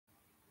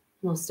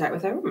We'll start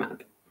with our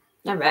warm-up.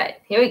 All right,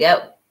 here we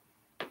go.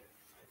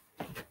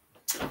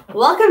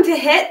 Welcome to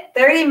HIIT,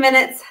 30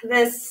 minutes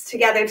this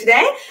together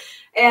today.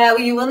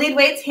 You will need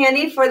weights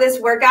handy for this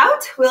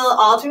workout. We'll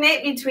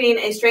alternate between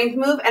a strength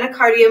move and a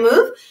cardio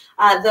move.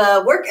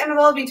 The work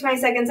interval will be 20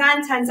 seconds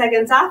on, 10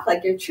 seconds off,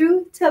 like your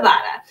true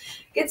Tabata.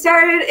 Get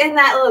started in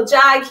that little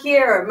jog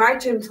here or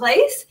march in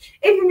place.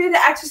 If you're new to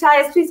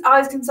exercise, please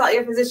always consult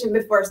your physician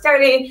before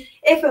starting.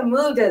 If a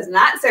move does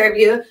not serve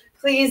you,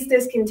 please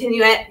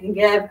discontinue it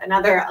and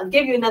I'll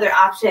give you another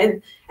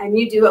option, and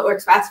you do what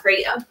works best for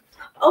you.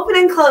 Open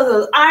and close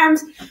those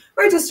arms.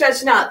 We're just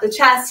stretching out the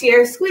chest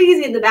here,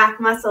 squeezing the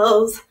back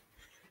muscles.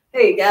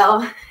 There you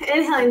go.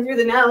 Inhaling through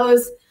the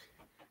nose,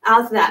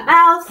 out to that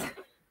mouth.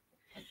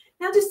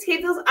 Now just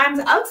keep those arms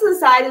out to the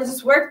side and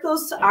just work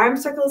those arm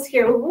circles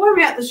here,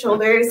 warming up the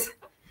shoulders.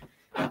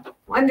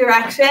 One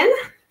direction.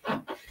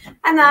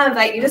 And now I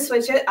invite you to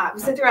switch it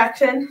opposite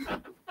direction.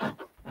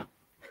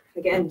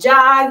 Again,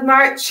 jog,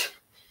 march,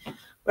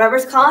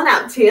 whatever's calling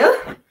out to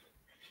you.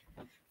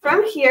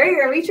 From here,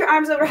 you're going to reach your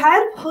arms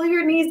overhead, pull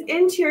your knees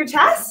into your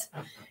chest,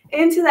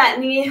 into that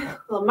knee.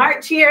 We'll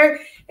march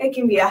here. It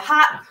can be a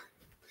hop.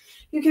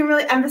 You can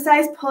really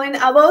emphasize pulling the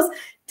elbows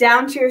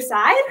down to your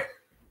side.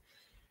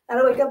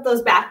 That'll wake up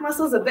those back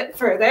muscles a bit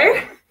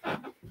further. We're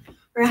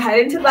going to head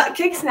into butt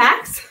kicks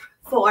next.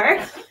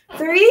 4,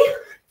 3,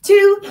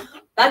 2,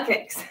 butt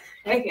kicks.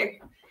 Right here.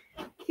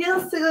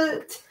 Heel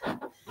scoot.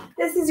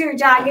 This is your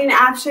jogging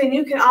option.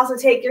 You can also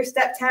take your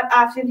step tap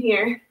option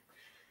here.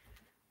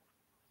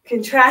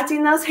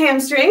 Contracting those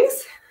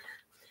hamstrings.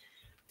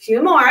 A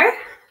few more.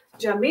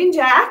 Jumping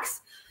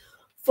jacks.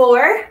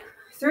 4,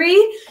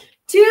 3,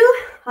 2,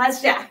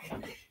 let's jack.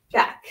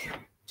 Jack,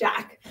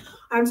 jack.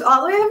 Arms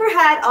all the way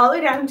overhead, all the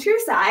way down to your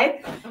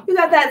side. You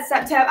got that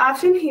step tap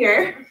option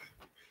here.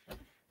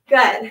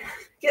 Good.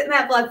 Getting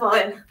that blood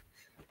flowing.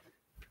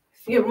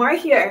 A few more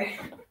here.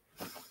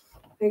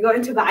 We're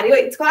going to body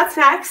weight squats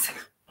next.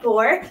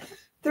 4,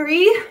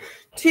 3,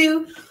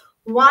 2,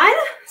 1.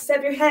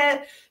 Step your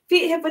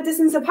feet hip width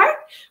distance apart.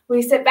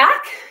 We sit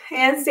back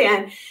and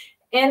stand.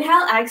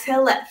 Inhale,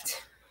 exhale,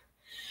 lift.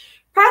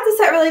 Practice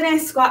that really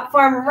nice squat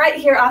form right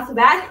here off the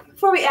bat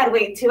before we add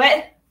weight to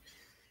it.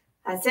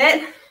 That's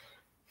it.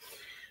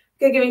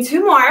 Good, give me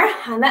 2 more.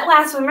 On that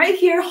last one right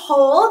here,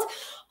 hold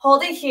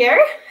it here.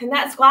 In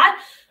that squat,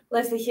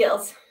 lift the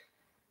heels.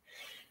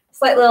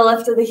 Slight little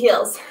lift of the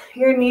heels.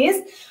 Your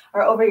knees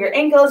are over your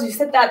ankles. You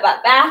sit that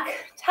butt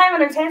back. Time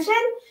under tension.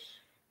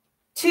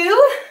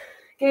 2.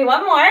 Give me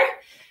 1 more.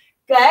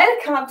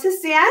 Good. Come up to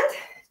stand.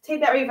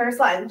 Take that reverse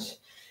lunge.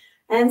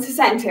 And to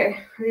center.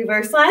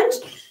 Reverse lunge.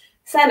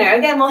 Center.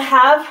 Again, we'll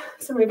have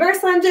some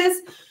reverse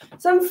lunges,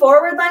 some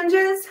forward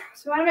lunges.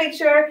 So we want to make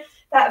sure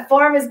that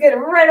form is good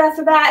right off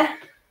the bat.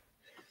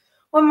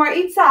 1 more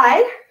each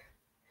side.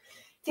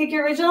 Take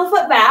your original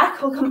foot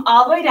back. We'll come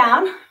all the way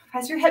down.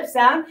 Press your hips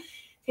down.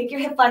 Take your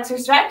hip flexor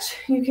stretch.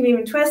 You can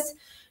even twist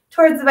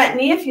towards the bent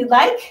knee if you'd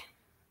like.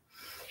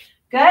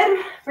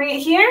 Good. Bring it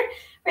here.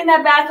 Bring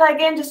that back leg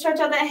in. Just stretch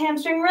out that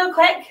hamstring real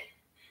quick.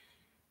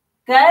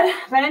 Good.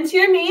 Bend into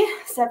your knee.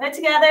 Step it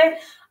together.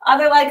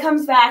 Other leg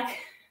comes back.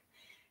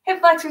 Hip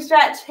flexor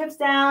stretch. Hips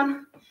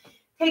down.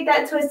 Take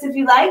that twist if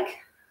you like.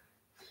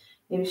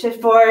 Maybe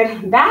shift forward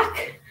and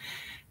back.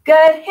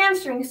 Good.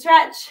 Hamstring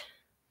stretch.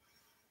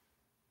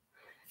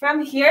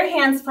 From here,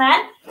 hands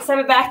plant. Step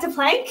it back to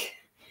plank.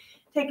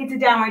 Take it to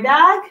downward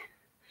dog.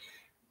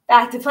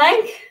 Back to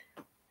plank.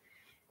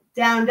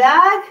 Down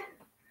dog.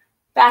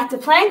 Back to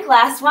plank.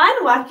 Last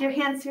one. Walk your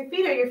hands to your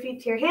feet or your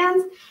feet to your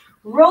hands.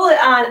 Roll it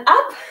on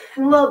up.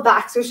 And a little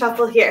boxer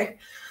shuffle here.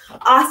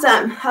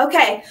 Awesome.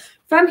 Okay.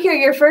 From here,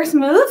 your first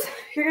move,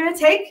 you're going to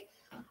take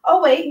a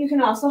weight. You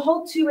can also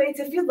hold 2 weights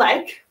if you'd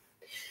like.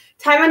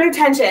 Time under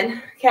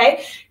tension.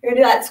 Okay. You're going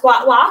to do that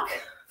squat walk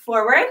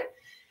forward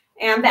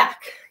and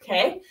back.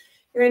 Okay.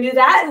 You're going to do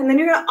that. And then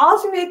you're going to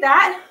alternate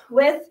that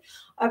with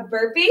a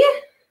burpee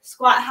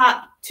squat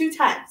hop 2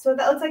 times. So what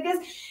that looks like is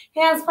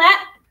hands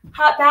flat,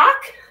 hop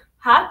back,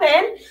 hop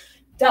in,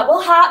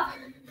 double hop,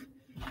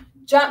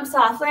 jump,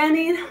 soft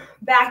landing,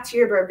 back to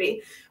your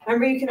burpee.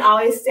 Remember, you can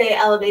always stay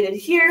elevated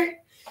here.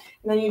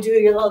 And then you do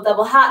your little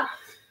double hop,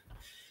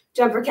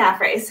 jump or calf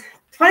raise.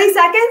 20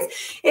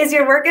 seconds is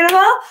your work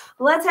interval.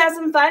 Let's have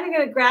some fun. You're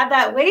going to grab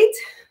that weight,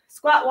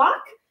 squat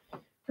walk,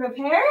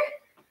 prepare.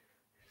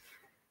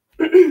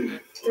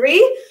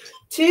 3,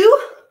 2,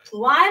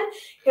 1.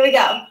 Here we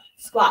go.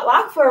 Squat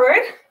walk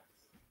forward.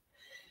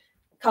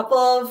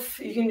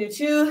 You can do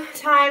 2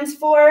 times,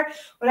 4,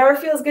 whatever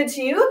feels good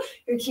to you.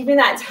 You're keeping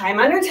that time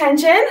under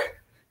tension.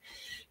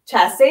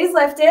 Chest stays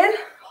lifted.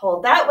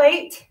 Hold that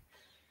weight.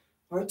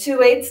 Or 2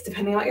 weights,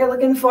 depending on what you're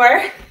looking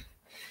for.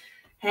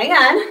 Hang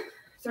on.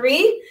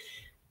 3,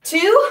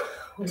 2,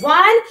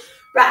 1.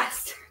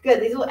 Rest.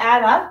 Good. These will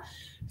add up.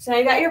 So now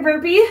you got your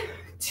burpee.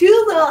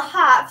 2 little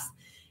hops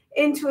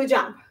into a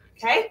jump.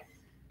 Okay?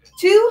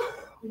 2,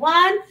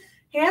 1.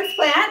 Hands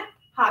plant.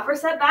 Hop or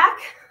step back.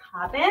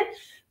 Hop in.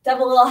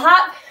 Double little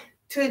hop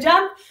to a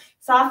jump.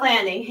 Soft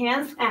landing.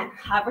 Hands plant.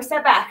 Hop or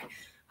step back.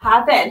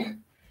 Hop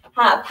in.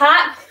 Hop,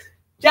 hop.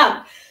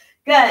 jump.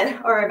 Good.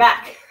 Or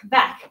back,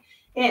 back,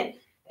 in,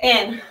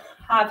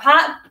 hop,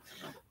 hop,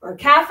 or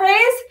calf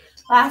raise.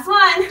 Last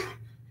one.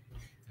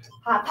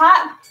 Hop,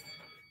 hop,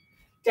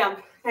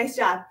 jump. Nice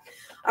job.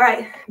 All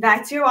right,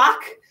 back to your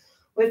walk.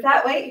 With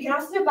that weight, you can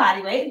also do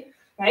body weight,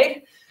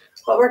 right?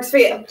 What works for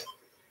you.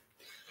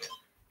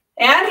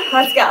 And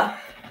let's go.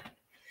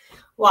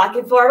 Walk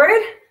it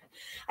forward.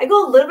 I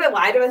go a little bit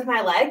wider with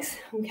my legs,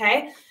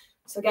 okay?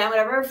 So again,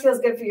 whatever feels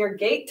good for your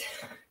gait,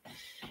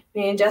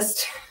 and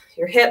just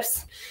your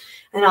hips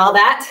and all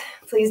that,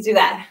 please do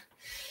that.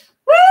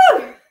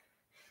 Woo!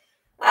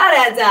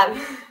 That adds up.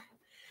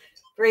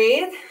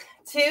 Breathe.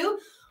 2,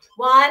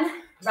 1,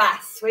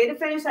 rest. Way to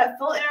finish that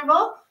full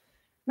interval.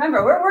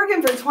 Remember, we're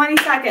working for 20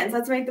 seconds.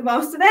 Let's make the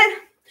most of it.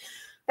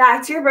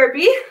 Back to your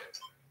burpee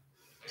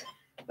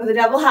with a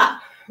double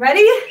hop.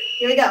 Ready?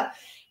 Here we go.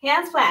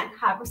 Hands plant.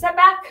 Hop or step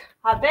back.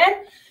 Hop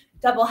in.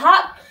 Double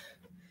hop.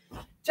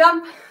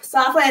 Jump.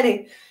 Soft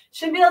landing.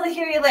 Should be able to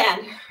hear you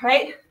land,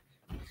 right?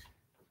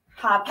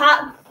 Hop,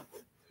 hop.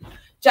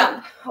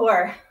 Jump.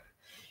 Or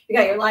you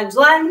got your lunge,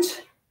 lunge.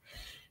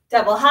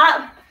 Double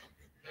hop.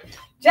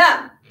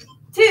 Jump.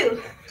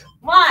 2,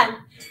 1.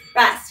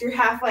 Rest. You're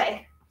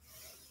halfway.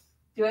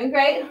 Doing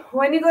great.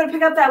 When you go to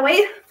pick up that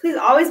weight, please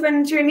always bend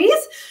into your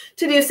knees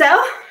to do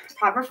so.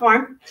 Proper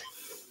form.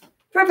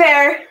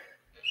 Prepare.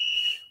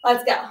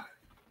 Let's go.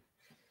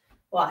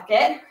 Walk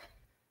it.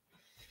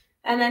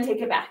 And then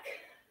take it back.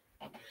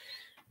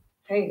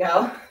 There you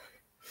go.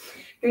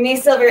 Your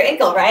knee's still over your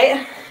ankle,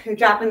 right? You're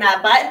dropping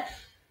that butt.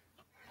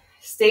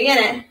 Stay in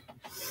it.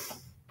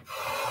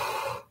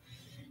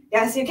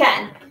 Yes, you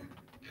can.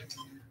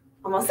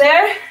 Almost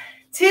there.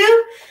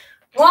 2,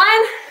 1.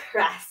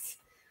 Rest.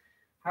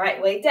 All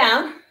right, weight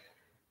down.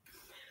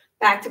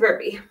 Back to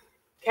burpee.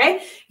 Okay?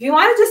 If you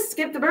want to just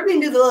skip the burpee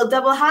and do the little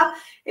double hop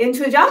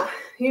into a jump,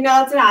 you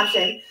know it's an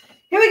option.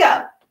 Here we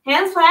go.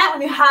 Hands flat.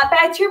 When you hop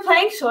back to your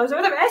plank, shoulders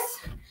over the wrists.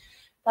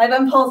 Belly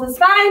button pulls the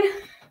spine.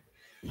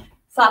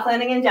 Soft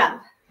landing and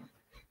jump.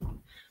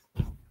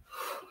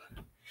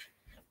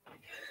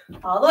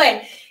 All the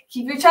way.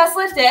 Keep your chest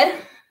lifted.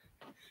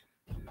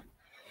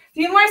 A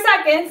few more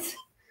seconds.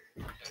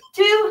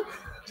 2,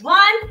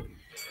 1.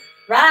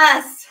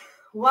 Rest.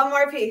 One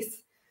more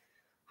piece.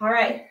 All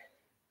right.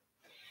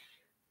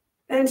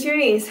 Bend to your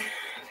knees.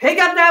 Pick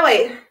up that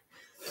weight.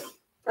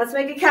 Let's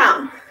make it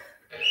count.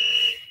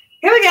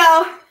 Here we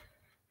go.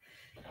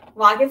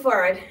 Walk it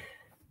forward.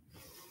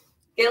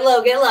 Get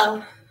low, get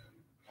low.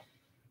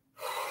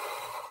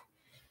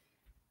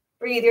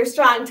 Breathe, you're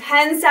strong.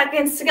 10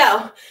 seconds to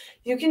go.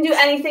 You can do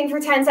anything for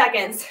 10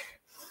 seconds.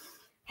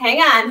 Hang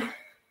on.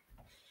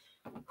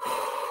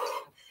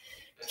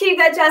 Keep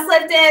that chest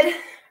lifted.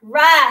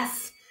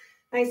 Rest.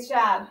 Nice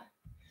job.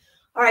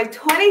 All right,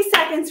 20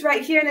 seconds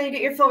right here, and then you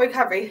get your full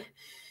recovery.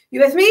 You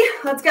with me?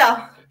 Let's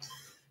go.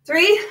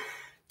 3,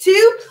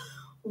 2,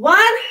 1.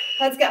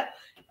 Let's go.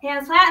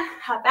 Hands flat,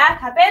 hop back,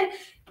 hop in,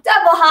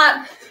 double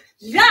hop,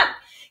 jump.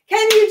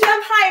 Can you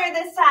jump higher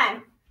this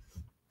time?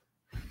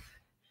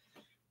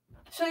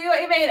 Show you what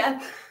you're made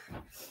of.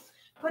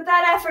 Put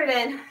that effort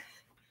in.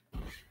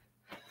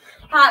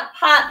 Hop,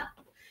 hop,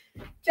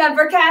 jump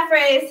or calf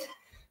raise.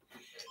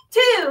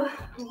 2,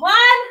 1.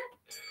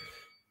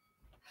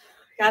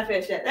 Gotta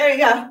finish it. There you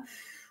go.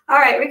 All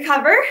right,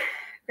 recover.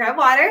 Grab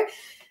water.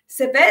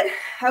 Sip it.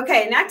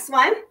 Okay, next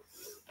one.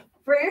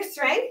 For your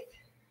strength,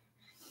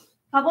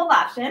 couple of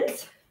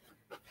options.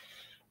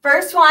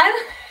 First one,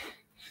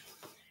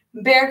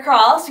 bear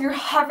crawl. So you're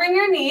hovering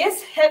your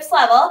knees, hips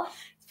level.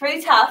 It's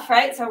pretty tough,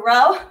 right? So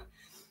row,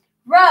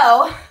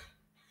 row,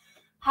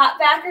 hop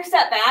back or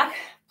step back,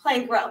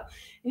 plank row.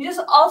 You just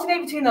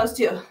alternate between those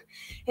two.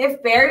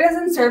 If bear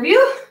doesn't serve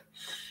you,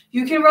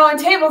 you can row in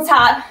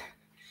tabletop.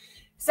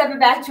 Step it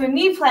back to a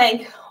knee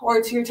plank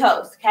or to your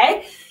toes,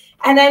 okay?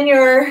 And then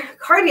your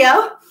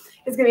cardio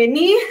is gonna be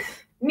knee,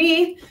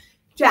 knee,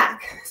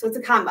 jack. So it's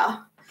a combo.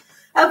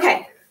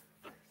 Okay,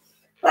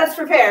 let's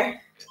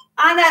prepare.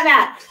 On that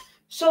mat,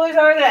 shoulders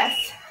over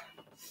this.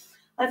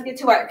 Let's get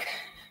to work.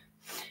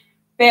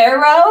 Bear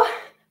row,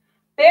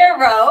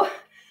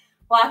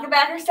 walk it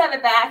back or step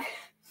it back,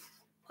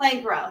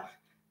 plank row.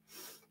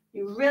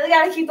 You really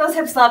gotta keep those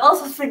hips level.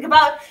 So think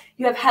about,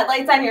 you have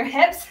headlights on your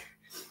hips.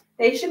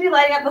 They should be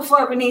lighting up the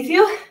floor beneath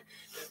you,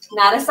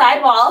 not a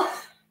side wall.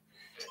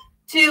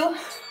 2,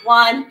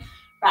 1,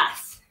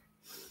 rest.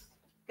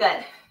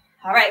 Good.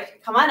 All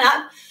right, come on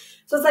up.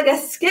 So it's like a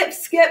skip,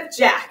 skip,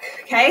 jack,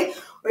 okay?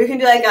 Or you can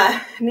do like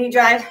a knee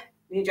drive,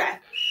 knee drive.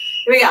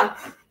 Here we go.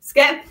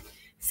 Skip,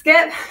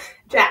 skip,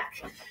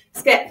 jack.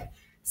 Skip,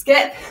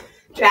 skip,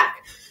 jack.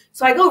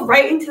 So I go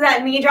right into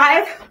that knee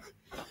drive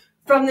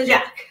from the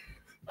jack.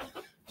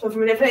 So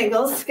from different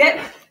angles, skip,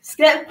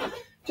 skip,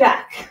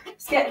 jack.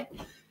 Skip,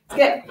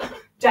 skip,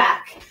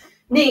 jack,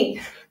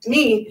 knee,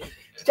 knee,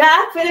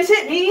 jack, finish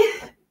it, knee,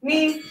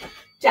 knee,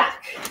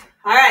 jack.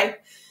 All right,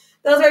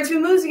 those are 2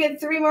 moves. You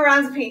get 3 more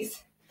rounds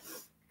apiece.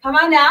 Come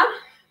on down.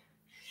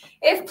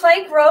 If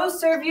plank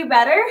rows serve you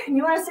better and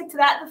you want to stick to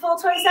that the full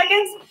 20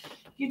 seconds,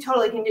 you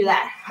totally can do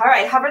that. All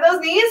right, hover those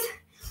knees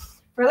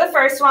for the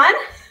first one.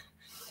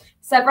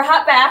 Separate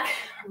hop back,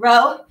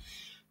 row,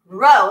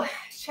 row.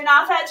 Chin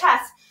off that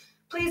chest.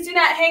 Please do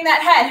not hang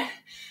that head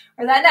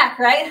or that neck,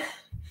 right?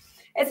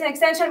 It's an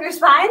extension of your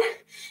spine.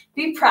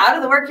 Be proud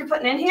of the work you're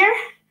putting in here.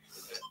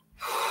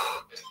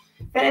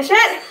 Finish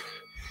it.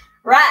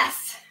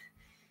 Rest.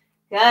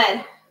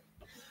 Good.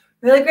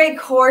 Really great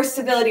core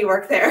stability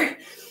work there.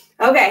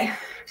 Okay,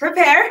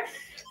 prepare.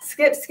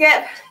 Skip,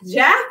 skip,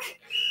 jack.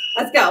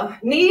 Let's go.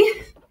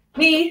 Knee,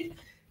 knee,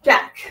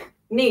 jack.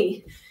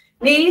 Knee,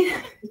 knee,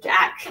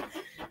 jack.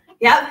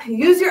 Yep,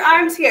 use your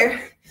arms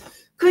here.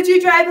 Could you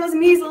drive those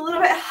knees a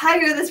little bit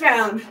higher this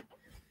round?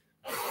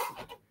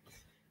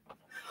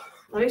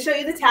 Let me show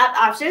you the tap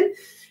option.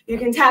 You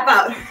can tap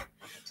out.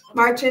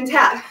 March and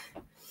tap.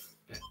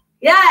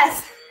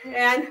 Yes,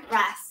 and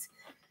rest.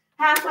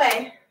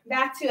 Halfway,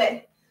 back to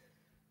it.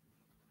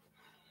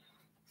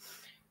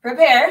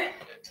 Prepare.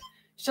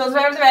 Shoulders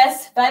over the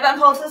wrist, belly button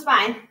pulls the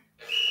spine.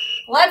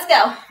 Let's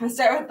go. Let's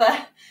start with the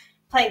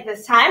plank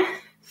this time.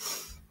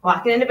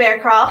 Walking into bear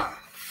crawl.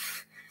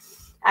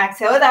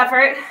 Exhale with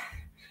effort.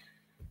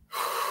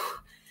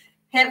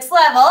 Hips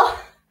level.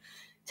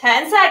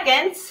 10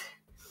 seconds.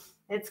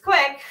 It's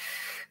quick.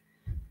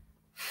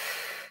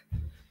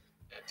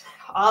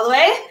 All the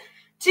way.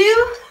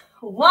 2,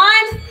 1.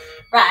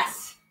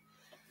 Rest.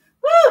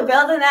 Woo,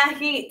 building that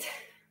heat.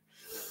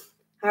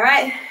 All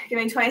right, give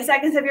me 20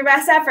 seconds of your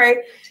best effort.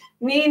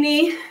 Knee,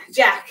 knee,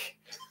 jack.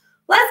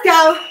 Let's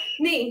go.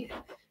 Knee,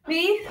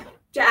 knee,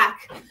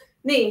 jack.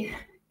 Knee,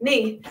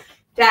 knee,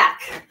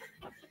 jack.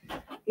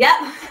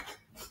 Yep.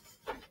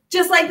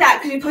 Just like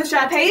that. Could you push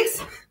that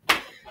pace?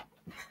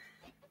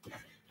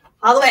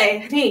 All the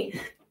way. Knee,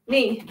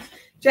 knee,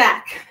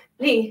 jack.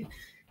 Knee,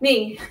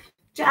 knee,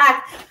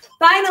 jack.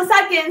 Final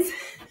seconds.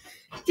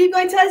 Keep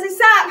going till I say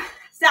stop.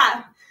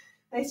 Stop.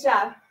 Nice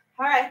job.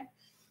 All right.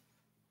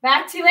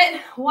 Back to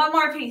it. One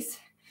more piece.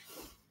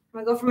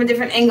 I'm going to go from a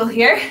different angle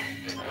here.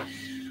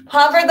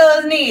 Hover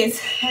those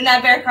knees in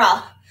that bear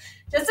crawl.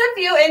 Just a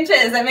few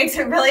inches. That makes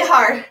it really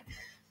hard.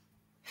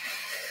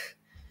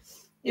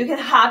 You can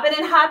hop in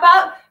and hop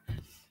out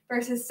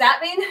versus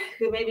stepping.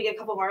 You could maybe get a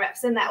couple more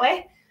reps in that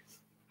way.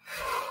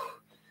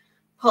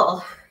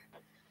 Pull.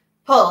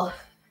 Pull.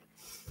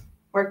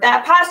 Work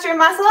that posture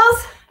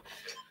muscles.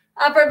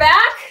 Upper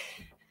back.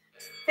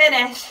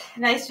 Finish.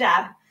 Nice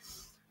job.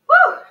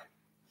 Woo!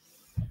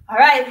 All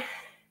right.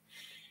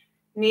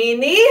 Knee,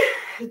 knee,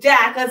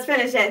 jack. Let's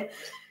finish it.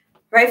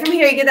 Right from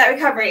here, you get that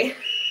recovery.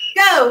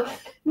 Go.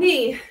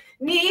 Knee,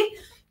 knee,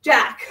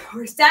 jack.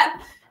 Or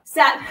step,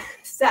 step,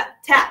 step,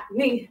 tap.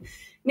 Knee,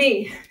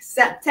 knee,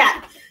 step,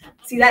 tap.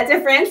 See that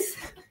difference?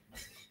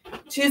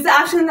 Choose the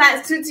option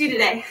that suits you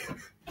today.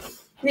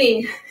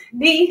 Knee,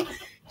 knee,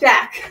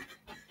 jack.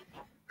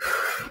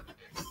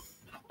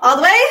 All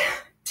the way.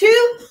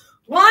 2,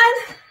 1.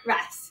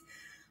 Rest.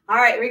 All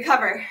right,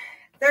 recover.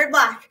 Third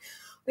block.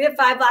 We have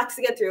 5 blocks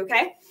to get through,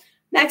 okay?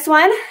 Next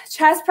one,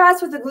 chest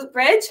press with a glute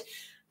bridge.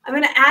 I'm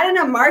going to add in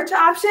a march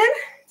option.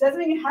 Doesn't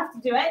mean you have to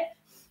do it.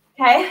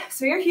 Okay,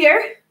 so you're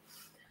here.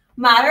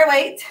 Moderate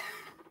weight.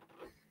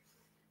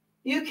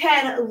 You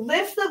can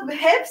lift the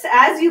hips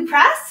as you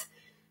press.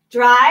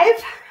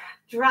 Drive,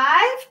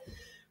 drive.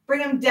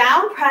 Bring them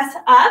down, press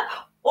up.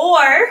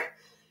 Or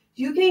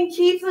you can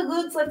keep the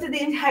glutes lifted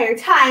the entire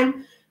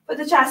time. Put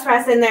the chest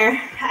press in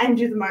there and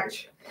do the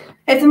march.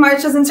 If the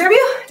march doesn't serve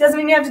you, doesn't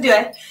mean you have to do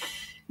it.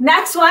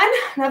 Next one,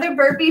 another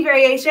burpee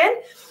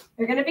variation.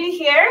 You're going to be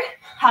here,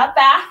 hop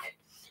back,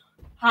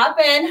 hop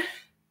in,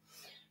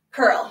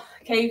 curl.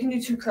 Okay, you can do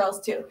 2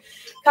 curls too.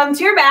 Come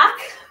to your back.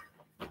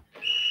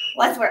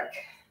 Let's work.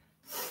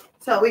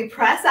 So we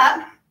press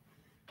up,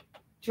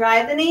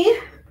 drive the knee,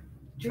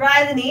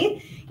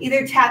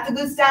 Either tap the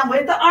glutes down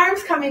with the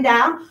arms coming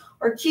down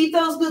or keep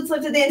those glutes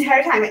lifted the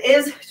entire time. It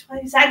is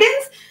 20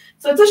 seconds,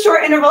 so it's a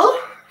short interval.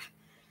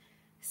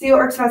 See what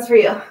works best for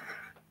you.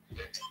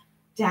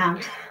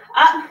 Down,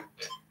 up,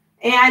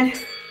 and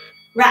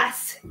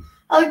rest.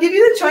 I'll give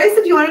you the choice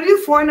if you want to do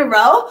 4 in a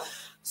row.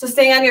 So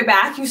staying on your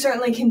back, you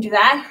certainly can do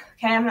that.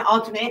 Okay, I'm going to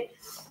alternate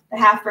the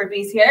half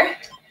burpees here.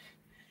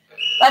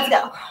 Let's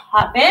go.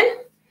 Hop in,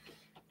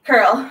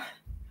 curl,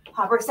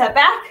 hop or step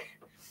back,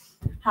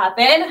 hop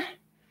in,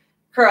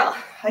 curl.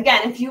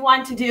 Again, if you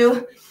want to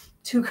do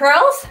 2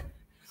 curls,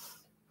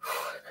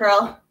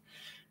 curl,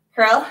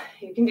 curl,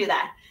 you can do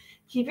that.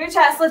 Keep your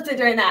chest lifted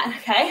during that,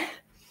 okay?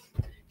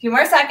 A few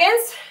more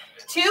seconds.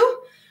 2,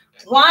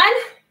 1,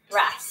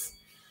 rest.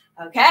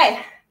 Okay,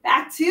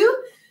 back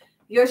to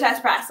your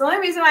chest press. The only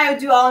reason why I would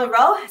do all in a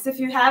row is if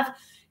you have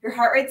your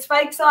heart rate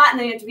spikes a lot and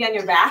then you have to be on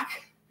your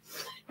back.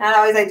 Not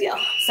always ideal.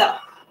 So,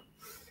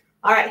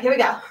 all right, here we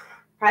go.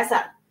 Press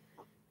up.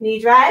 Knee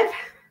drive.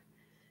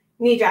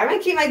 Knee drive. I'm going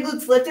to keep my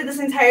glutes lifted this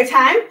entire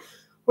time.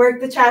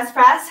 Work the chest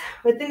press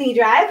with the knee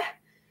drive.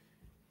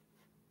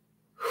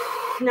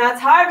 Now,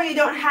 it's hard when you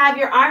don't have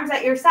your arms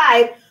at your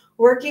side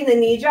working the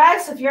knee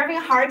drive. So if you're having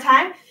a hard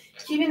time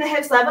keeping the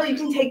hips level, you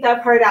can take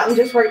that part out and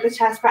just work the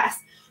chest press.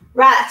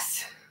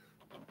 Rest.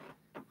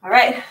 All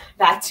right,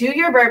 back to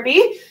your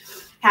burpee.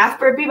 Half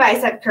burpee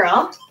bicep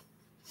curl.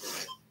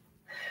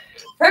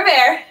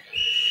 Prepare.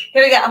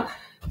 Here we go.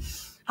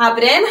 Hop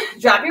it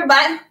in, drop your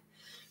butt,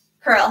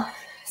 curl,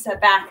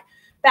 step back,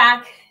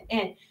 back,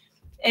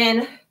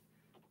 in,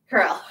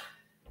 curl.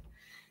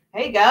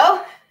 There you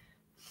go.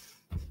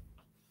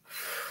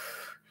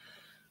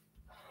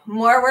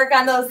 More work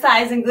on those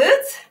thighs and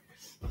glutes.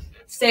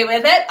 Stay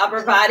with it,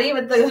 upper body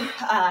with the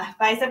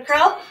bicep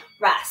curl,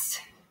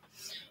 rest.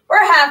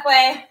 We're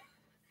halfway.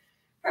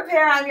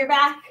 Prepare on your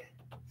back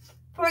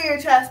for your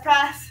chest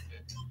press.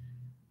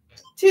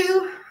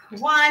 2,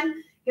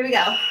 1, here we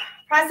go.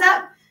 Press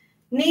up,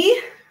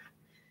 knee,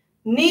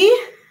 knee,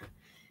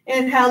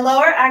 inhale,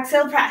 lower,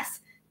 exhale, press,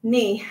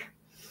 knee,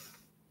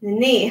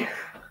 knee.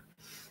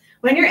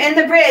 When you're in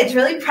the bridge,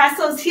 really press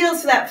those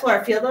heels to that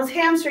floor. Feel those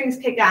hamstrings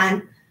kick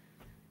on.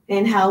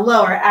 Inhale,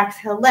 lower,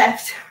 exhale,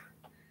 lift,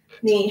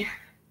 knee,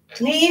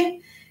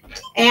 knee,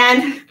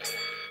 and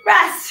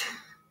rest.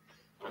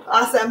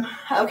 Awesome.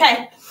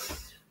 Okay.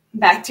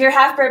 Back to your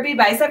half burpee,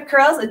 bicep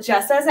curls,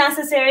 adjust as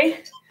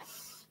necessary.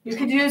 You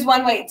could use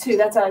one weight too.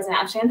 That's always an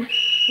option.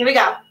 Here we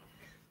go.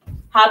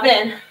 Hop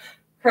in,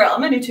 curl.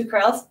 I'm going to do 2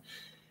 curls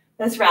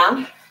this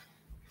round.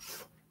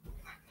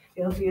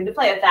 Feel free to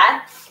play with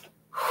that.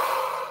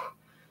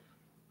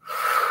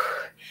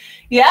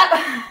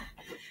 Yep.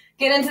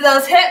 Get into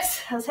those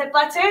hips, those hip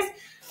flexors.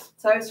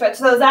 So stretch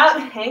those out.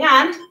 Hang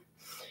on.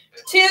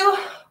 2,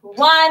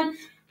 1,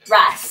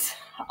 rest.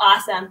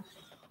 Awesome.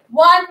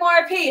 One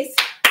more piece.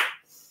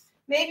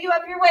 Maybe you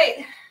up your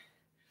weight.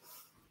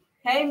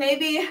 Okay,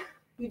 maybe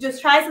you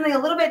just try something a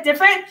little bit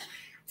different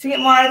to get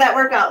more out of that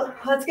workout.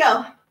 Let's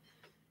go.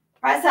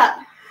 Press up.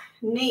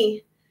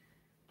 Knee.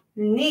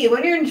 Knee.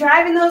 When you're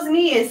driving those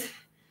knees,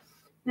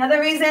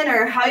 another reason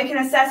or how you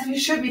can assess if you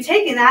should be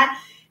taking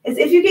that is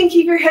if you can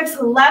keep your hips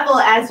level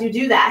as you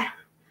do that.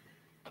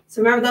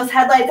 So remember those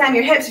headlights on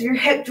your hips. If your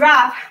hip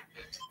drop,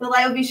 the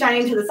light will be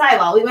shining to the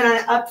sidewall. We went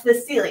on up to the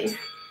ceiling.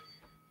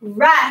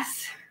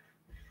 Rest.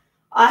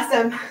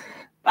 Awesome.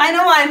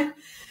 Final one.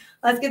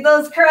 Let's get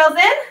those curls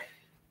in.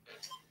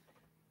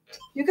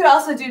 You could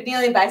also do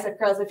kneeling bicep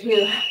curls if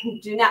you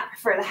do not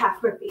prefer the half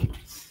burpee.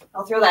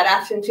 I'll throw that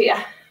option to you.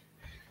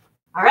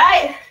 All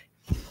right.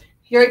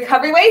 Your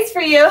recovery weights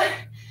for you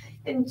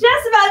in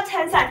just about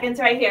 10 seconds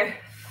right here.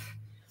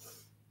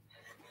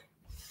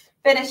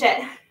 Finish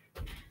it.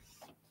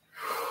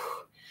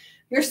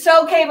 You're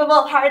so capable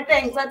of hard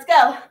things. Let's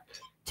go.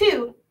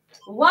 2,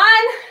 1,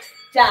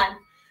 done.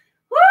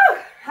 Woo!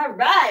 All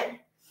right.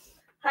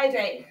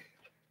 Hydrate.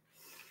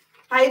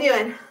 How you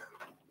doing?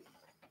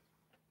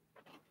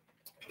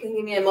 You can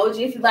give me an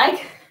emoji if you'd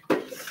like.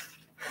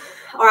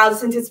 Or I'll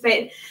just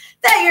anticipate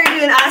that you're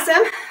doing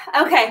awesome.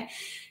 Okay.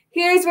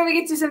 Here's where we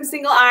get to some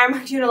single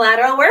arm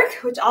unilateral work,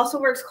 which also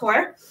works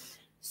core.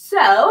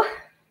 So,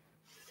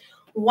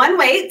 one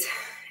weight.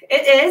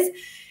 It is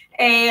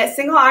a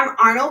single arm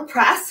Arnold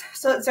press.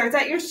 So it starts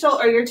at your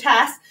shoulder or your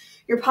chest.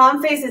 Your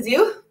palm faces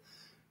you.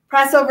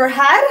 Press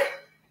overhead.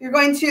 You're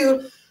going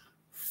to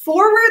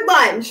forward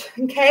lunge,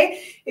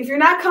 okay? If you're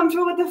not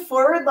comfortable with the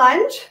forward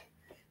lunge,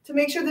 to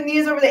make sure the knee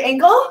is over the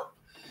ankle,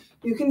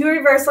 you can do a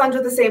reverse lunge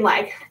with the same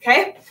leg,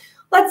 okay?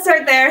 Let's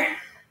start there.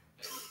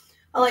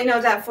 I'll let you know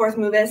what that 4th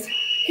move is.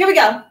 Here we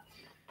go.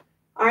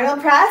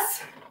 Arnold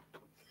press.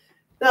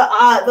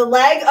 The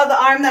leg of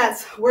the arm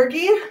that's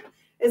working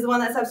is the one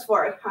that steps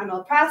forward.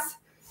 Arnold press,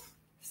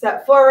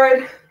 step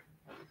forward,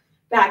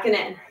 back and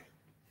in.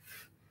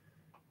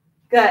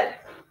 Good.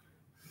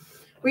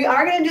 We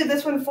are going to do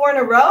this one 4 in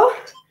a row,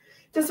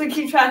 just so we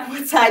keep track of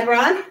what side we're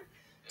on.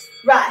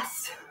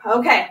 Rest.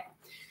 Okay.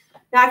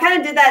 Now, I kind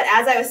of did that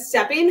as I was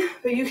stepping,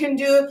 but you can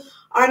do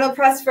Arnold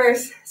press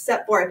first,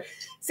 step forward.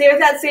 Stay with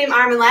that same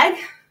arm and leg.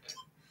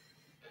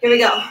 Here we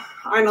go.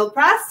 Arnold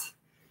press,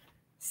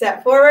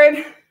 step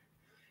forward,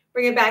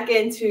 bring it back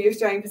into your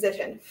starting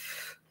position.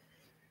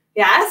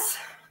 Yes.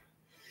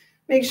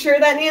 Make sure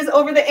that knee is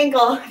over the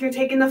ankle if you're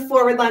taking the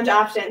forward lunge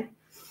option.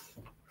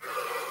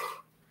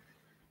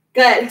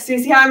 Good. So you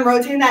see how I'm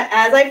rotating that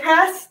as I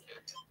press?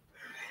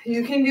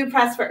 You can do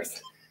press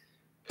first.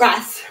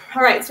 Rest.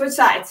 All right, switch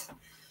sides.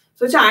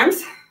 Switch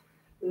arms.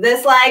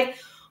 This leg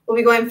will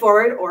be going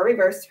forward or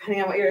reverse,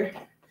 depending on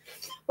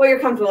what you're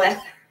comfortable with.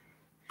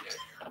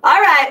 All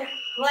right,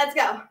 let's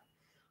go.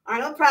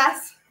 Arnold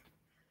press.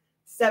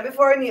 Step it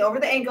forward, knee over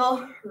the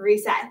ankle,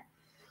 reset.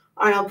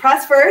 Arnold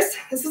press first.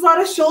 This is a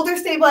lot of shoulder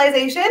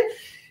stabilization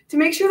to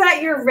make sure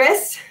that your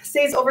wrist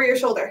stays over your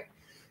shoulder.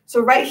 So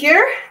right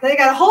here, then you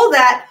got to hold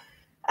that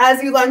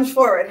as you lunge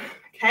forward,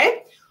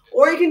 okay?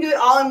 Or you can do it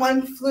all in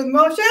one fluid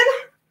motion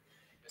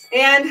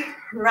and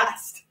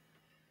rest.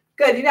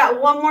 Good, you got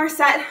one more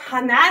set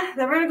on that.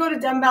 Then we're gonna go to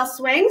dumbbell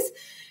swings.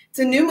 It's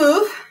a new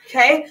move,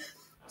 okay?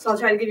 So I'll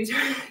try to give you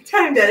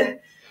time to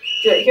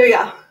do it. Here we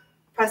go.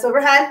 Press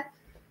overhead.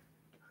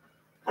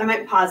 I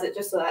might pause it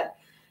just so that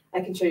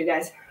I can show you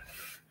guys.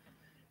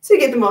 So you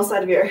get the most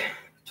out of your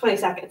 20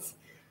 seconds.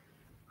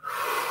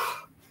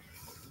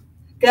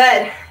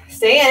 Good.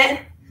 Stay in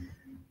it.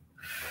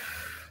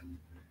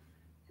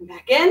 And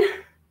back in.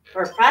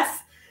 Or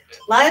press,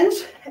 lunge,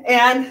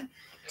 and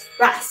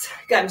rest.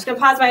 Good. I'm just going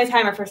to pause my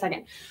timer for a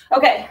second.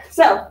 Okay.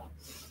 So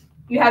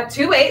you have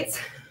 2 weights.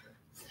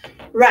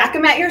 Rack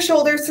them at your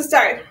shoulders to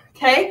start,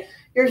 okay?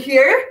 You're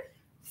here,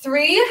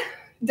 3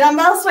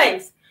 dumbbell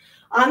swings.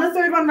 On the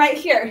third one right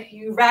here,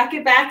 you rack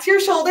it back to your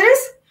shoulders,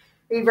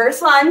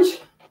 reverse lunge,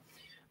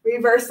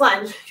 reverse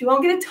lunge. You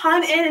won't get a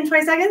ton in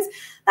 20 seconds.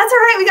 That's all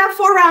right, we got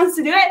 4 rounds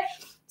to do it.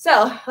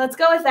 So let's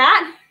go with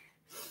that.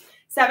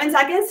 7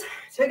 seconds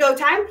to go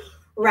time.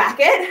 Rack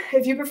it.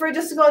 If you prefer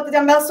just to go with the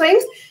dumbbell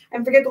swings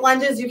and forget the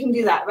lunges, you can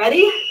do that.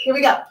 Ready? Here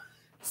we go.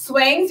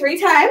 Swing 3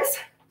 times.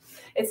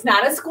 It's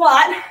not a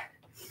squat.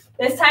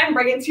 This time,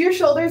 bring it to your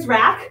shoulders,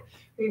 rack,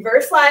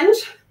 reverse lunge,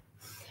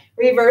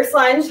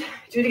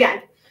 do it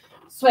again.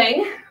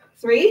 Swing,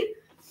 3,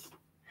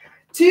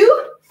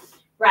 2,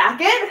 rack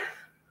it,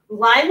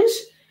 lunge,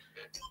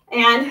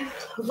 and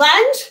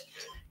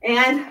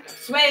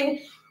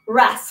swing,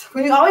 rest.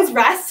 When you always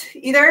rest,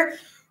 either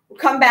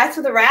come back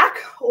to the rack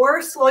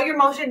or slow your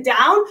motion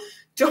down.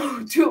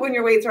 Don't do it when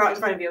your weights are out in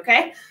front of you,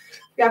 okay?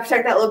 You gotta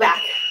protect that low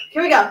back.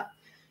 Here we go.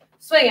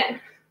 Swing it.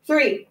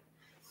 3,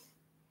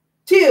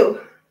 2,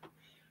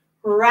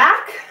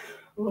 rack,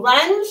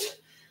 lunge.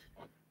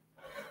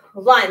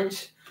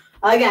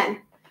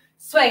 Again,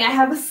 swing. I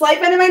have a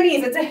slight bend in my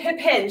knees. It's a hip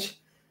hinge.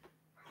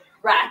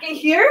 Rack it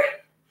here.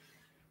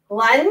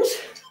 Lunge,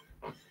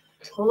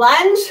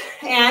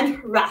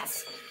 and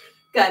rest.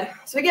 Good.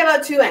 So we get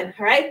about 2 in,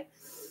 all right?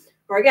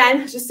 Or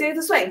again, just stay with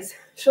the swings.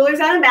 Shoulders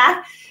down and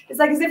back. It's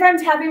like as if I'm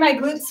tapping my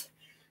glutes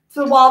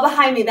to the wall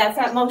behind me. That's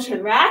that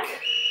motion. Rack.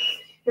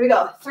 Here we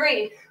go.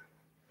 3,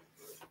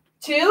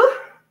 2,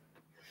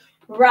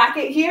 rack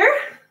it here.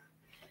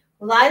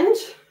 Lunge.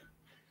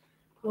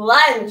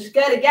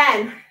 Good.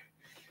 Again.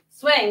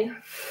 Swing.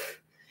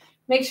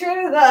 Make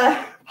sure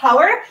the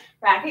power,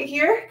 rack it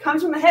here,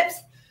 comes from the hips,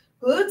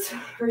 glutes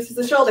versus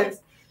the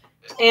shoulders.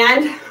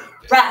 And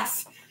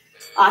rest.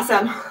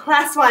 Awesome.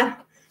 Last one.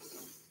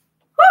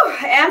 Whew,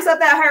 amps up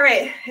that heart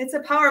rate. It's a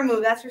power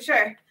move, that's for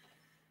sure.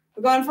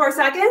 We're going 4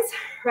 seconds.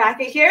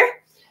 Rack it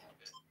here.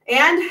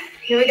 And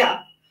here we go.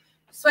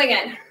 Swing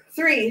it.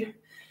 3,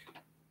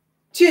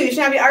 2. You should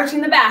not be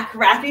arching the back.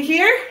 Rack it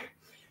here.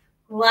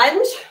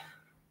 Lunge.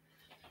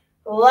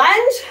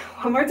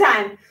 One more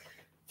time.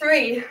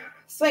 3.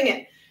 Swing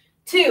it.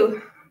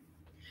 2.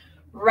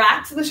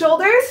 Rack to the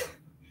shoulders.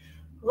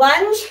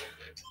 Lunge,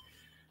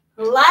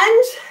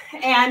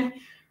 and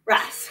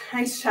rest.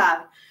 Nice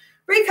job.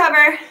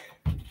 Recover.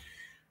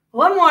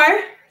 1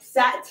 more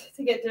set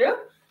to get through.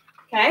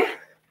 Okay.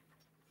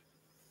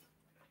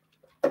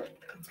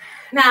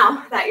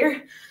 Now that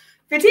you're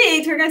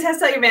fatigued, we're going to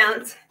test out your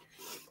balance.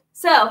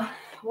 So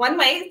 1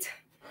 weight.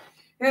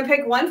 You're going to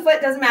pick 1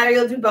 foot. Doesn't matter.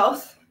 You'll do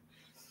both.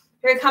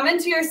 You're going to come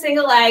into your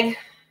single leg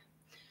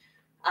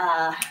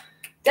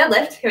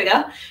deadlift. Here we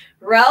go.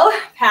 Row,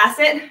 pass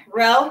it,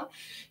 row.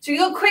 So you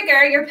go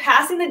quicker. You're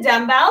passing the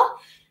dumbbell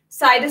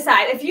side to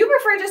side. If you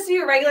prefer just to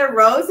do regular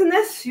rows in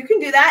this, you can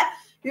do that.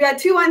 You got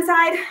 2 one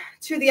side,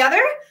 2 the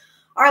other.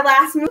 Our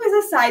last move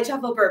is a side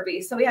shuffle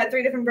burpee. So we had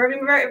 3 different burpee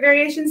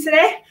variations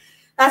today.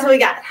 That's what we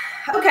got.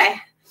 Okay.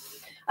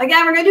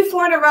 Again, we're going to do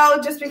 4 in a row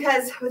just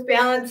because with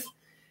balance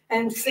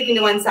and sticking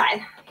to one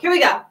side. Here we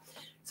go.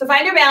 So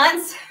find your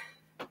balance.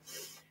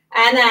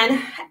 And then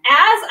as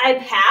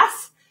I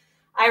pass,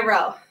 I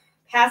row.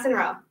 Pass and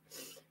row.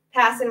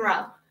 Pass and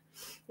row.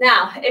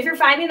 Now, if you're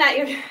finding that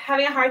you're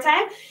having a hard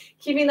time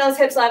keeping those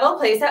hips level,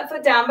 place that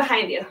foot down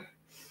behind you.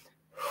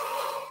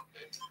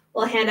 A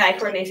little hand-eye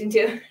coordination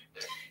too.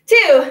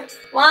 2,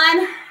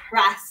 1,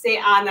 rest. Stay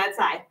on that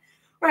side.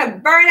 We're going to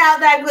burn out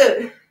that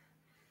glute.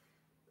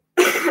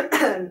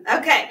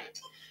 Okay.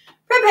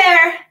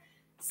 Prepare.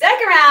 Stick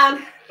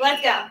around.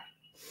 Let's go.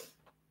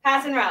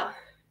 Pass and row.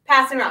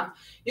 Pass and row.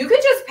 You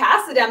could just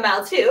pass the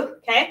dumbbell too,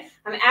 okay?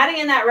 I'm adding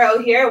in that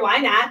row here. Why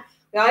not?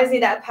 We always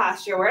need that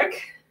posture work.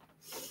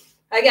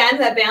 Again,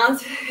 that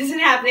balance isn't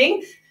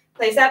happening.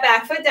 Place that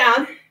back foot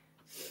down.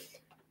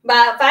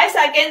 About 5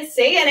 seconds.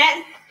 Stay in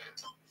it.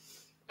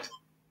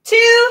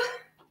 2,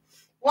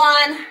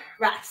 1,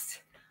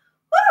 rest.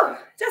 Woo!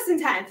 Just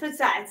in time. Foot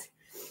sides.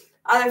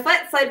 Other foot,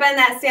 slight bend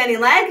that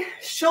standing leg.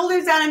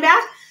 Shoulders down and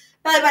back.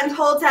 Belly button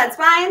holds that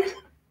spine.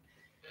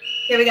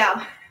 Here we go.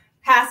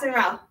 Pass and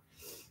row.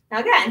 Now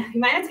again, you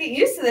might have to get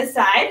used to this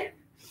side.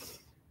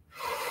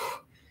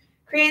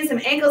 Creating some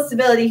ankle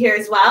stability here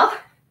as well.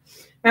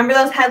 Remember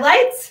those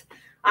headlights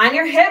on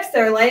your hips?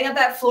 They're lighting up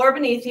that floor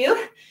beneath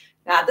you,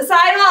 not the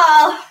side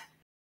wall.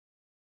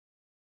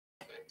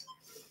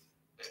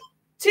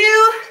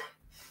 2.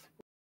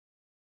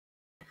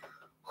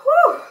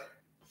 Whew.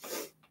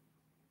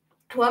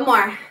 1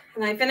 more, and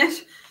then I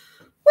finish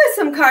with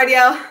some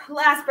cardio.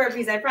 Last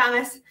burpees, I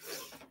promise.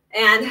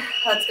 And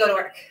let's go to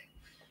work.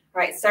 All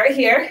right, start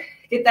here.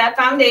 Get that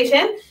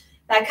foundation,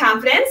 that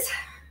confidence.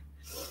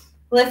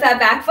 Lift that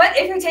back foot.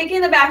 If you're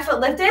taking the back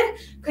foot lifted,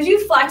 could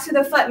you flex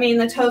through the foot, meaning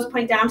the toes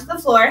point down to the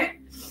floor,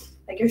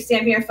 like you're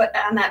stamping your foot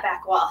on that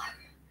back wall.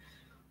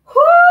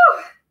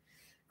 Whoo!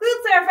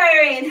 Glutes are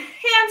firing.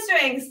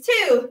 Hamstrings.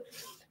 2,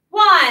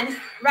 1,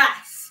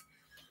 rest.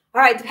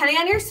 All right, depending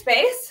on your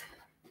space,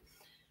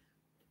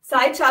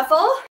 side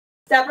shuffle,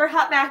 step or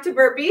hop back to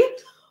burpee,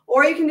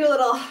 Or you can do a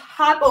little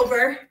hop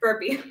over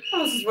burpee.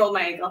 I just rolled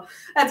my ankle.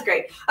 That's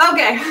great.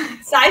 Okay,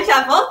 side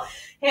shuffle,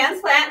 hands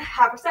plant,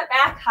 hop or step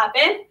back, hop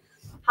in,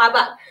 hop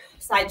up.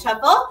 Side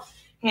shuffle,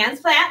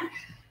 hands plant,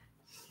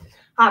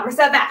 hop or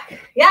step back.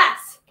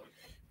 Yes.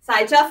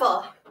 Side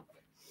shuffle,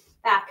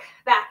 back,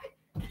 back,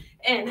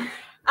 in,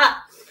 up.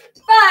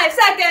 5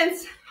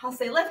 seconds. I'll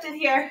stay lifted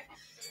here.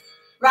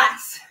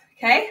 Rest,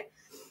 okay?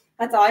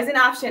 That's always an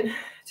option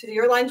to do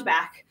your lunge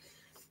back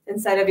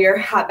instead of your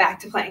hop back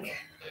to plank.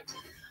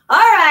 All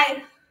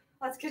right,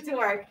 let's get to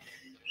work.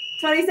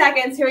 20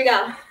 seconds, here we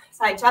go.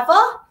 Side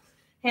shuffle,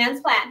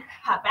 hands plant,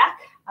 hop back,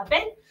 up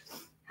in,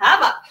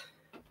 hop up.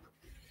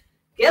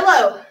 Get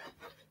low.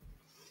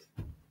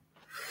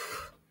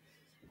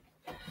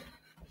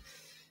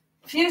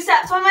 Few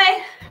steps one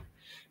way,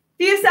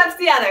 few steps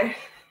the other.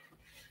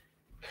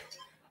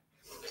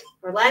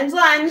 Or lunge,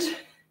 lunge,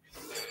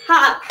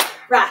 hop,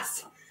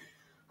 rest.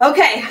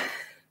 Okay,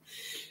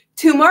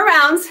 2 more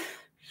rounds.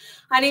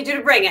 I need you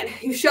to bring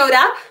it. You showed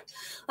up.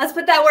 Let's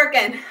put that work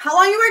in. How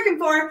long are you working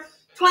for?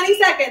 20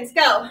 seconds,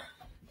 go.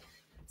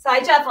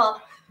 Side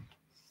shuffle.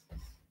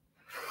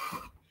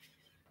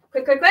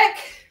 Quick, quick, quick.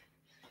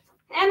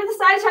 And if the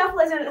side shuffle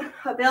isn't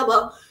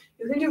available,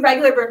 you can do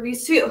regular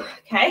burpees too,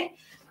 okay?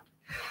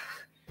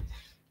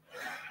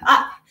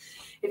 Up.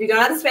 If you don't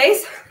have the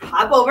space,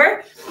 hop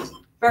over,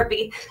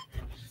 burpee.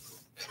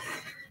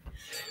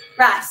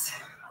 Rest.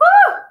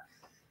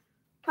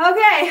 Woo!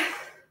 Okay.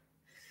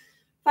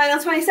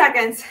 Final 20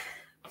 seconds.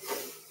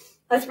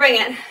 Let's bring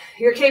it.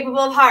 You're capable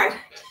of hard.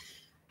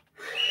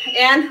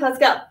 And let's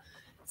go.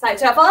 Side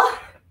shuffle.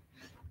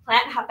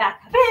 Plant, hop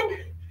back, hop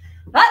in.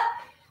 Up.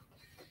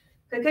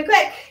 Quick, quick,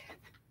 quick.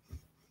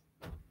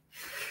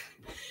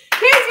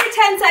 Here's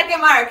your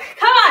 10-second mark.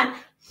 Come on.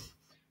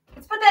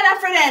 Let's put that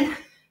effort in.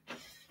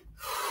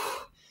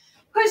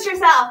 Push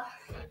yourself.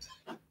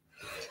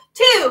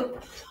 2,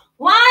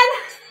 1,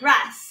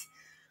 rest.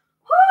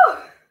 Whew.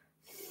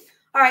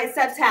 All right,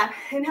 step tap.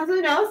 Inhale through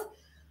the nose,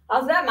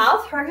 out of that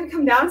mouth. We're gonna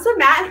come down to the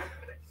mat.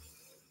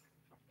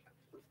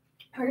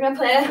 We're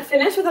gonna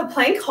finish with a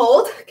plank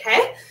hold,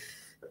 okay?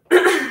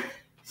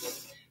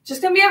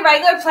 Just gonna be a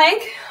regular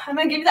plank. I'm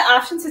gonna give you the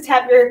options to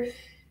tap your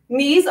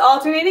knees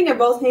alternating or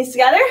both knees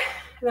together,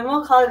 and then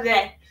we'll call it a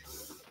day.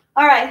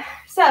 All right,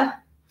 so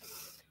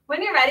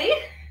when you're ready,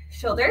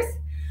 shoulders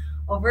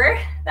over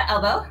the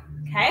elbow,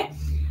 okay?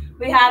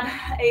 We have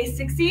a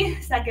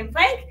 60-second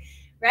plank.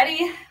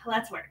 Ready?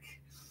 Let's work.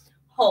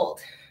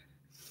 Hold.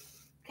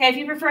 Okay, if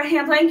you prefer a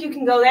hand plank, you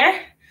can go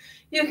there.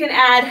 You can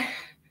add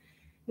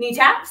knee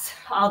taps,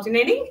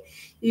 alternating.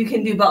 You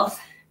can do both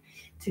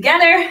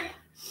together,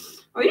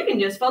 or you can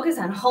just focus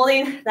on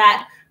holding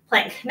that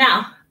plank. Now,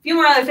 a few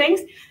more other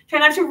things. Try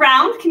not to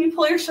round. Can you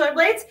pull your shoulder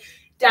blades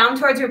down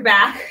towards your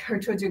back or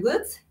towards your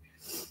glutes?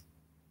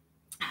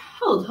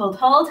 Hold, hold,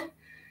 hold.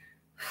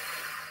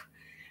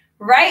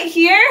 Right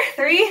here,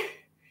 3,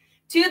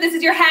 2, this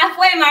is your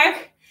halfway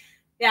mark.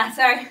 Yeah,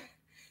 sorry,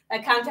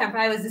 that countdown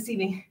probably was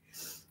deceiving.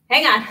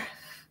 Hang on,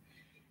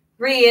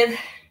 breathe,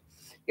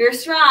 you're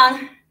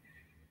strong.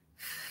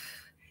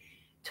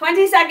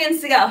 20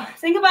 seconds to go.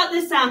 Think about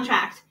this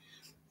soundtrack.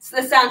 It's the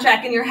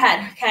soundtrack in your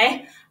head,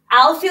 okay?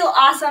 I'll feel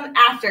awesome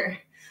after.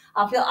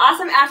 I'll feel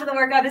awesome after the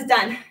workout is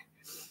done.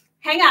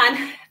 Hang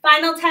on,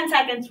 final 10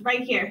 seconds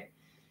right here.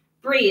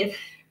 Breathe.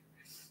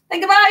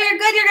 Think about how you're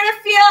good you're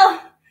gonna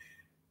feel.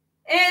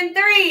 In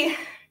 3,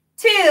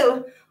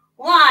 2,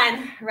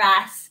 1,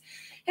 rest.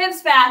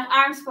 Hips back,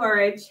 arms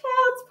forward,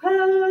 child's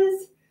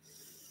pose.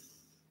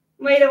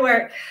 Way to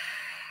work.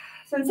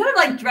 So instead of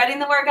like dreading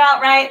the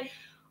workout, right?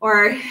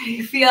 Or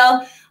you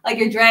feel like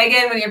you're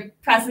dragging when you're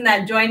pressing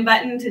that join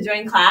button to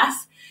join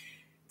class,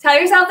 tell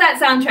yourself that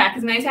soundtrack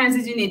as many times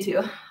as you need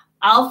to.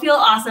 I'll feel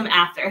awesome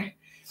after.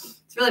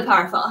 It's really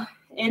powerful.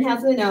 Inhale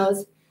through the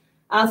nose,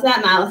 out to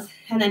that mouth,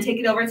 and then take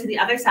it over to the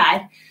other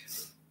side.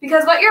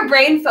 Because what your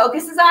brain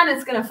focuses on,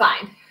 it's going to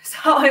find.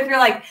 So if you're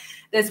like,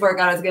 this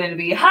workout is going to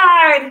be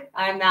hard,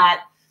 I'm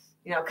not,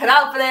 cut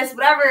out for this,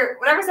 whatever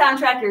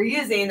soundtrack you're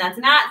using that's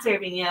not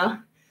serving you,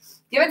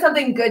 give it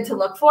something good to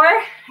look for,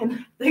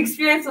 and the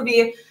experience will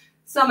be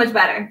so much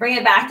better. Bring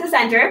it back to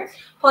center.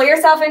 Pull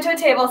yourself into a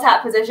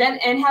tabletop position.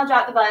 Inhale,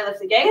 drop the belly, lift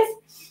the gaze.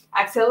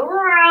 Exhale,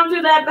 round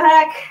through that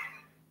back.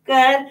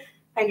 Good.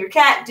 Find your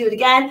cat. Do it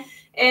again.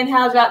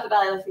 Inhale, drop the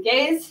belly, lift the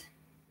gaze.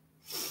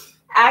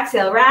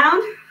 Exhale,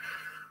 round.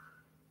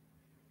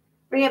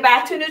 Bring it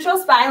back to a neutral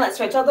spine. Let's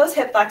stretch out those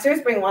hip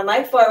flexors. Bring one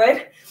leg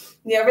forward,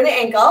 knee over the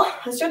ankle.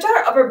 Let's stretch out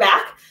our upper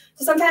back.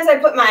 So sometimes I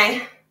put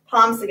my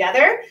palms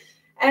together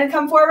and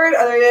come forward.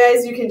 Other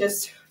days you can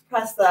just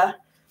press the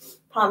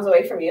palms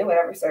away from you,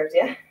 whatever serves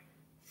you.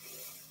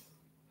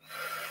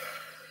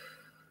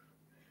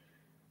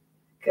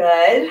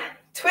 Good.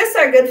 Twists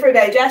are good for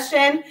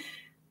digestion.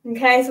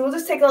 Okay, so we'll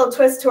just take a little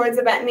twist towards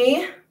the bent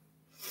knee.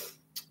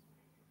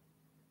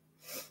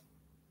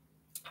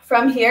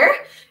 From here,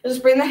 you'll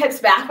just bring the hips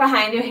back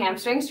behind you,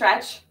 hamstring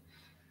stretch.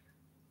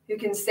 You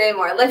can stay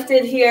more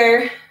lifted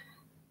here.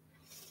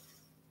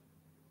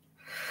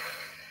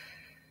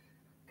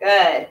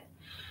 Good.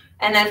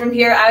 And then from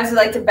here, I always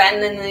like to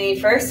bend the knee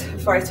first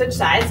before I switch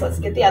sides. Let's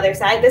get the other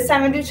side. This time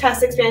I'm going to do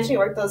chest expansion. You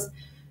work those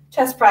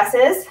chest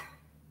presses.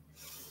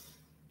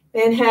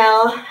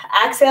 Inhale,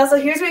 exhale. So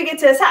here's where you get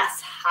to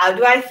assess. How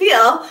do I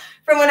feel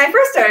from when I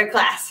first started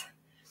class?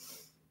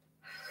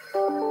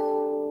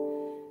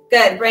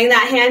 Good. Bring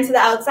that hand to the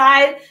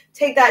outside.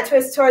 Take that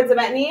twist towards the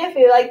bent knee if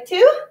you like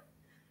to.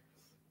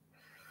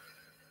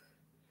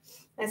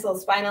 Nice little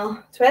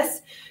spinal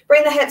twist.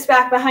 Bring the hips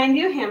back behind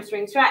you.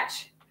 Hamstring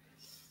stretch.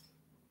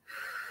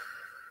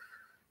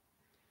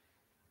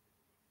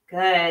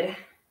 Good.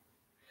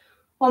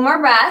 One more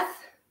breath.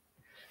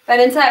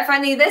 Bend into that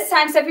front knee. This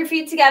time, step your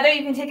feet together.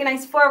 You can take a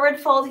nice forward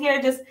fold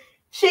here. Just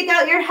shake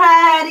out your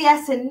head,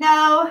 yes and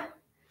no.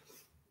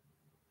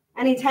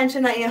 Any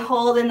tension that you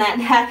hold in that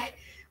neck,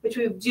 which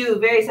we do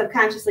very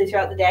subconsciously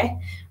throughout the day.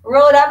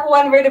 Roll it up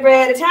one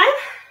vertebrae at a time.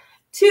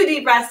 2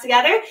 deep breaths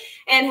together.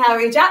 Inhale,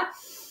 reach up.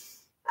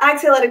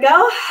 Exhale, let it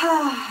go.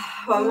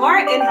 One more.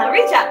 Inhale,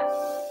 reach up.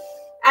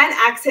 And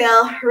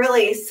exhale,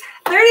 release.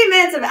 30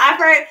 minutes of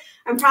effort.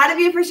 I'm proud of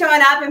you for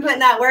showing up and putting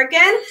that work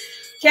in.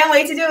 Can't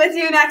wait to do it with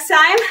you next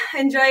time.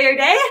 Enjoy your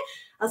day.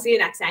 I'll see you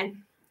next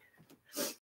time.